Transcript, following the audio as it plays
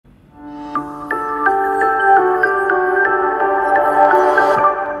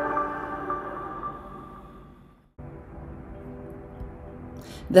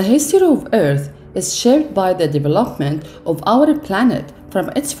The history of Earth is shaped by the development of our planet from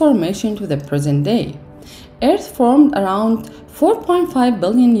its formation to the present day. Earth formed around 4.5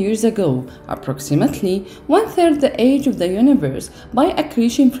 billion years ago, approximately one-third the age of the universe, by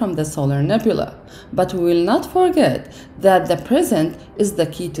accretion from the solar nebula. But we will not forget that the present is the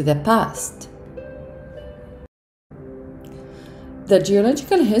key to the past. The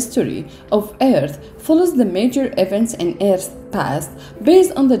geological history of Earth follows the major events in Earth's past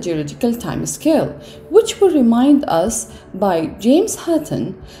based on the geological time scale, which will remind us by James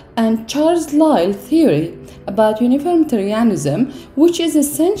Hutton and Charles Lyell theory about uniformitarianism, which is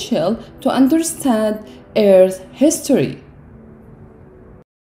essential to understand Earth's history.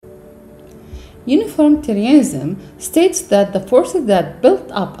 Uniformitarianism states that the forces that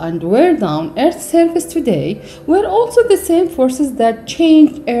built up and wear down Earth's surface today were also the same forces that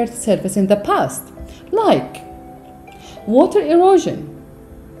changed Earth's surface in the past, like water erosion,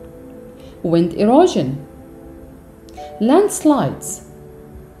 wind erosion, landslides,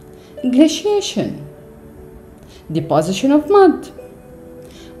 glaciation, deposition of mud,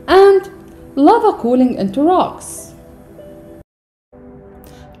 and lava cooling into rocks.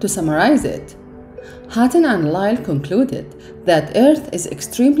 To summarize it, Hutton and Lyell concluded that Earth is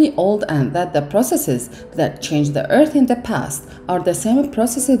extremely old and that the processes that changed the Earth in the past are the same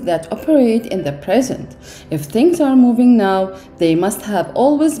processes that operate in the present. If things are moving now, they must have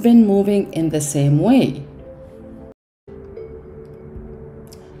always been moving in the same way.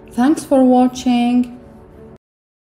 Thanks for watching.